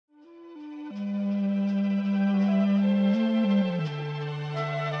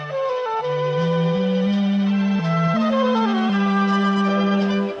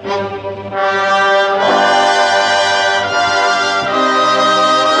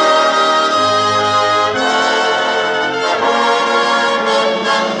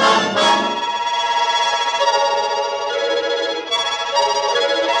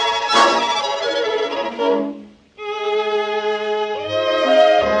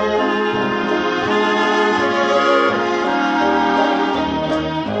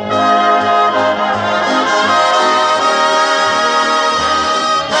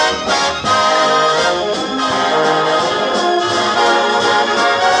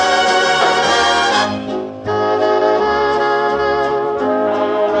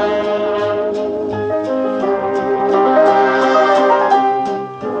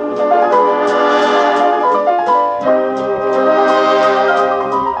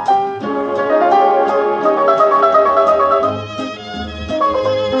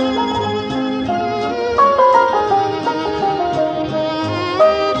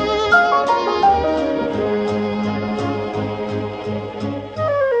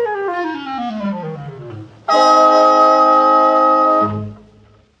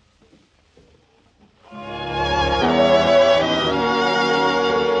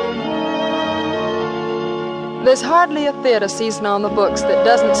hardly a theater season on the books that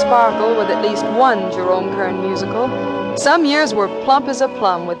doesn't sparkle with at least one Jerome Kern musical. Some years were plump as a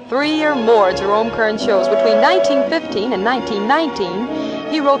plum with 3 or more Jerome Kern shows. Between 1915 and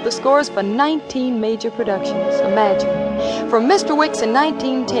 1919, he wrote the scores for 19 major productions. Imagine. From Mr. Wicks in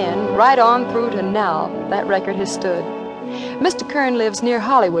 1910 right on through to now, that record has stood. Mr. Kern lives near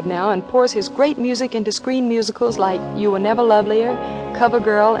Hollywood now and pours his great music into screen musicals like You Were Never Lovelier, Cover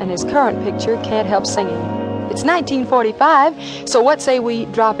Girl, and his current picture, Can't Help Singing. It's 1945, so what say we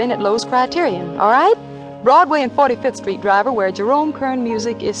drop in at Lowe's Criterion, all right? Broadway and 45th Street Driver, where Jerome Kern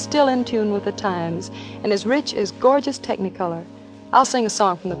music is still in tune with the times and as rich as gorgeous Technicolor. I'll sing a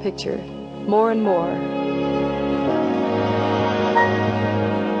song from the picture, More and More.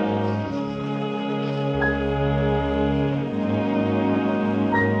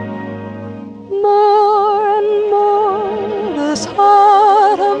 More and more, this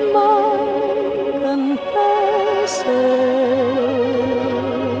heart of mine confesses.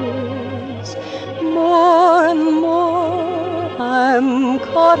 More and more, I'm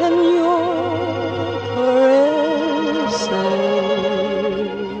caught in your caresses.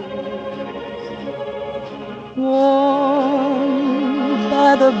 Warmed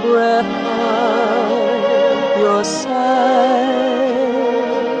by the breath of your sighs,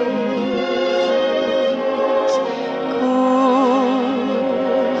 cooled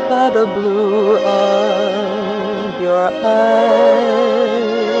by the blue of your eyes.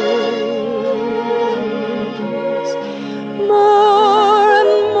 More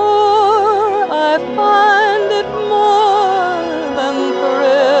and more, I find it more than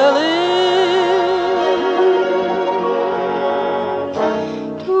thrilling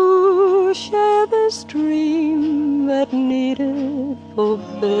to share this dream that needed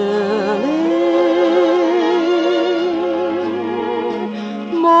fulfilling.